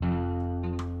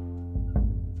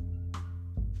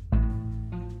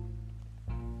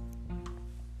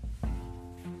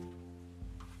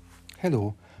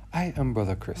Hello, I am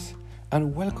Brother Chris,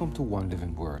 and welcome to One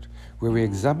Living Word, where we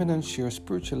examine and share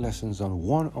spiritual lessons on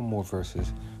one or more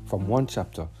verses from one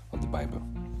chapter of the Bible.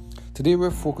 Today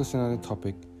we're focusing on the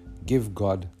topic, Give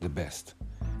God the Best,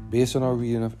 based on our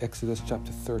reading of Exodus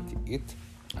chapter 38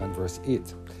 and verse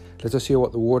 8. Let us hear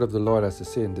what the word of the Lord has to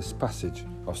say in this passage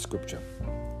of Scripture.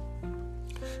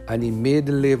 And he made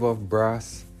the laver of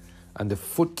brass, and the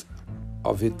foot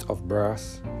of it of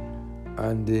brass,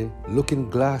 and the looking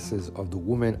glasses of the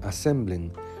women assembling,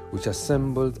 which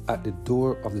assembled at the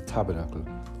door of the tabernacle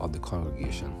of the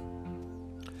congregation.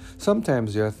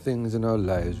 Sometimes there are things in our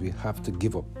lives we have to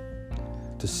give up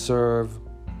to serve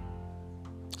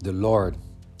the Lord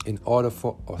in order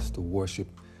for us to worship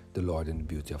the Lord in the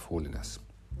beauty of holiness.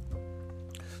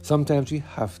 Sometimes we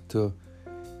have to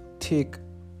take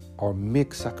or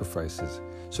make sacrifices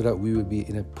so that we will be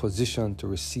in a position to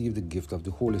receive the gift of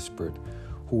the Holy Spirit,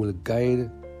 who will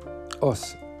guide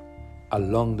us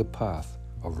along the path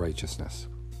of righteousness.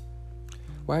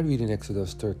 While reading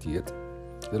Exodus 38,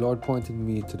 the Lord pointed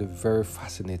me to the very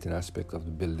fascinating aspect of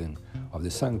the building of the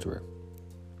sanctuary.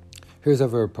 Here's a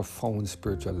very profound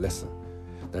spiritual lesson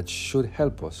that should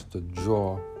help us to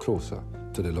draw closer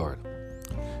to the Lord.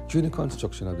 During the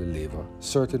construction of the laver,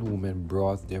 certain women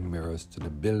brought their mirrors to the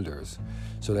builders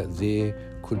so that they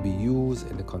could be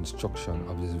used in the construction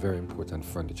of this very important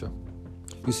furniture.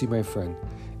 You see, my friend,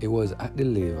 it was at the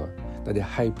laver that the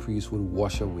high priest would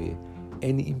wash away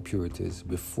any impurities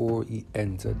before he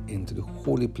entered into the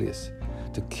holy place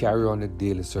to carry on the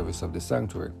daily service of the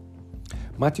sanctuary.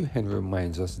 Matthew Henry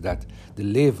reminds us that the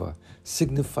laver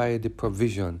signified the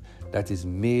provision that is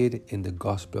made in the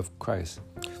gospel of Christ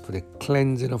for the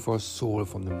cleansing of our soul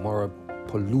from the moral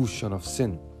pollution of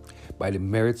sin by the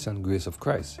merits and grace of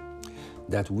Christ,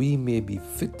 that we may be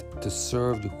fit to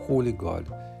serve the holy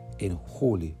God in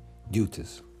holy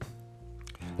duties.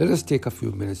 Let us take a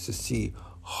few minutes to see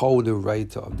how the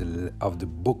writer of the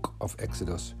book of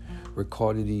Exodus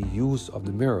recorded the use of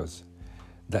the mirrors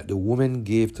that the woman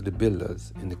gave to the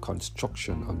builders in the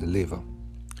construction of the laver.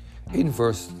 In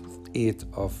verse 8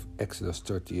 of Exodus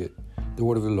 38, the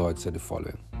word of the Lord said the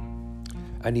following: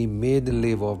 And he made the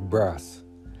laver of brass,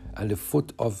 and the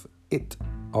foot of it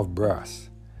of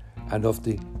brass, and of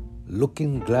the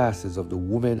looking glasses of the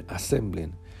women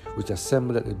assembling, which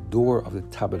assembled at the door of the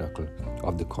tabernacle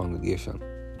of the congregation.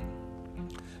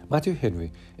 Matthew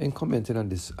Henry, in commenting on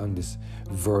this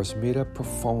verse, made a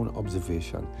profound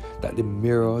observation that the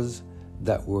mirrors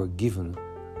that were given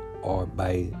are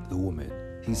by the woman.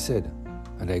 He said,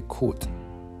 and I quote,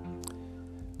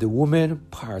 "The women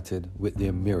parted with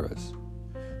their mirrors,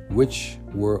 which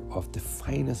were of the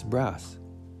finest brass,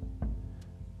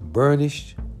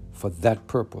 burnished for that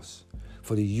purpose,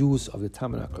 for the use of the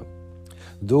tabernacle.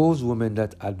 Those women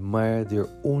that admire their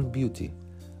own beauty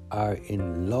are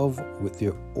in love with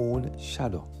their own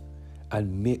shadow,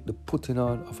 and make the putting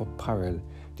on of apparel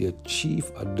their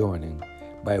chief adorning,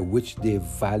 by which they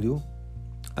value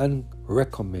and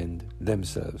recommend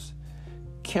themselves,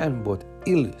 can but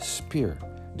ill spare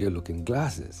their looking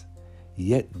glasses.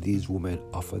 Yet these women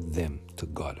offer them to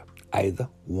God, either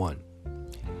one,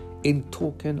 in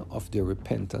token of their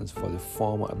repentance for the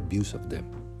former abuse of them,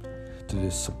 to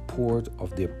the support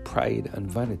of their pride and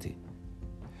vanity.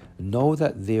 Now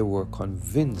that they were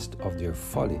convinced of their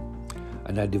folly,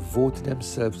 and had devoted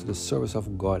themselves to the service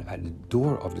of God at the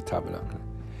door of the tabernacle,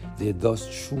 they thus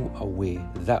threw away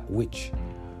that which,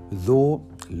 though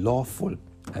lawful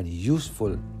and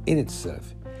useful in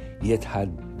itself, yet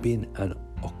had been an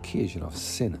occasion of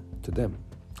sin to them.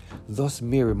 Thus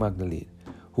Mary Magdalene,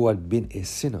 who had been a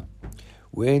sinner,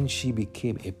 when she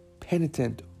became a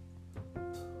penitent,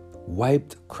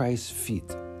 wiped Christ's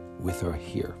feet with her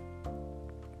hair."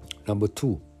 Number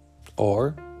 2,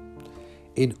 or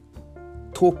in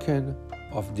token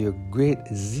of their great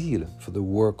zeal for the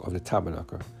work of the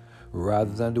tabernacle,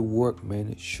 rather than the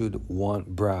workmen should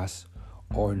want brass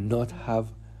or not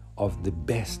have of the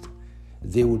best,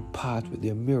 they would part with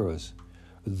their mirrors,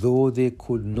 though they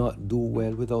could not do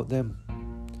well without them.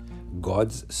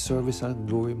 God's service and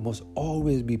glory must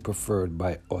always be preferred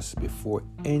by us before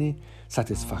any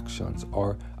satisfactions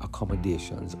or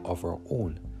accommodations of our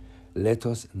own. Let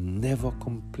us never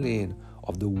complain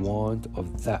of the want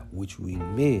of that which we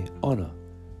may honor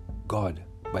God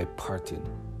by parting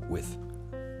with.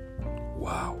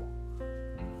 Wow!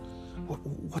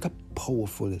 What a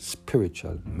powerful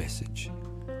spiritual message.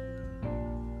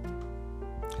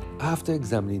 After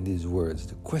examining these words,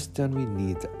 the question we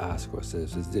need to ask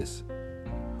ourselves is this: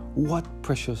 what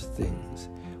precious things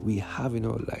we have in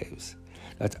our lives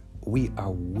that we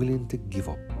are willing to give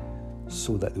up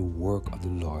so that the work of the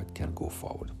Lord can go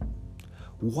forward?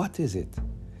 What is it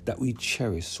that we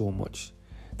cherish so much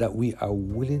that we are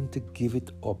willing to give it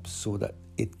up so that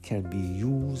it can be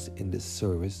used in the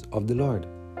service of the Lord?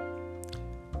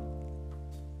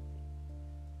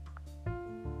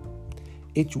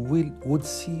 It would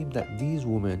seem that these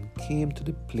women came to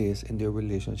the place in their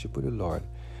relationship with the Lord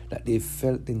that they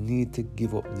felt the need to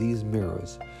give up these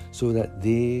mirrors so that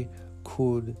they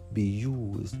could be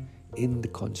used in the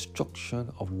construction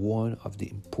of one of the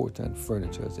important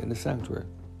furnitures in the sanctuary.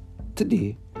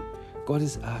 Today, God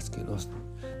is asking us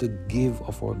to give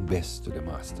of our best to the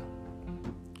Master.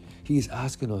 He is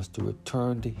asking us to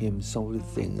return to Him some of the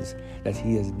things that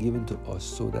He has given to us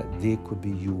so that they could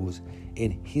be used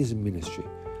in His ministry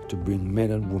to bring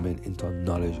men and women into a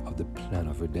knowledge of the plan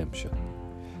of redemption.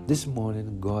 This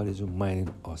morning, God is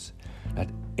reminding us that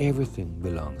everything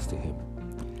belongs to Him.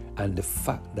 And the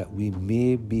fact that we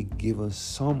may be given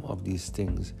some of these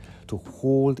things to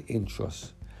hold in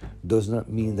trust does not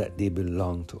mean that they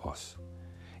belong to us.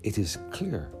 It is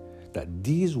clear that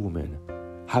these women,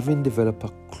 having developed a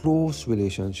close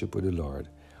relationship with the Lord,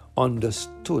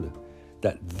 understood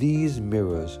that these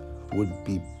mirrors would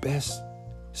be best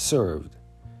served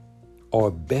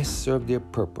their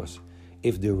purpose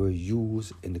if they were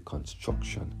used in the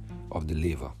construction of the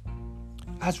laver.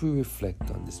 As we reflect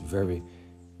on this very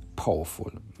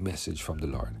powerful message from the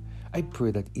Lord, I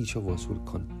pray that each of us will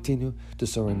continue to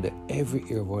surrender every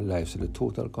area of our lives to the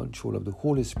total control of the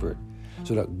Holy Spirit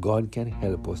so that God can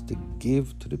help us to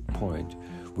give to the point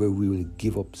where we will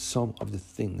give up some of the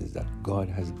things that God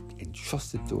has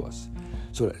entrusted to us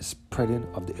so that the spreading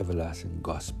of the everlasting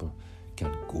gospel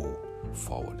can go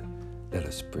forward. Let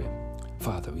us pray.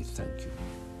 Father, we thank you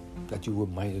that you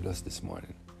reminded us this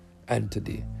morning and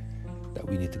today that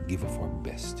we need to give of our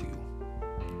best to you,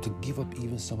 to give up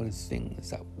even some of the things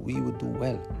that we would do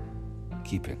well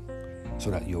keeping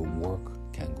so that your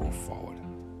work can go forward.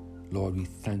 Lord, we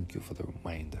thank you for the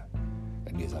reminder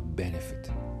that there's a benefit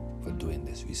for doing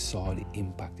this. We saw the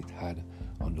impact it had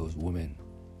on those women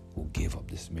who gave up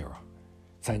this mirror.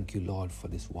 Thank you, Lord, for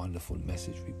this wonderful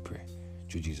message, we pray.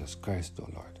 Through Jesus Christ, our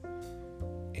Lord.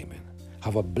 Amen.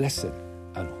 Have a blessed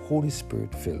and Holy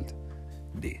Spirit-filled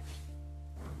day.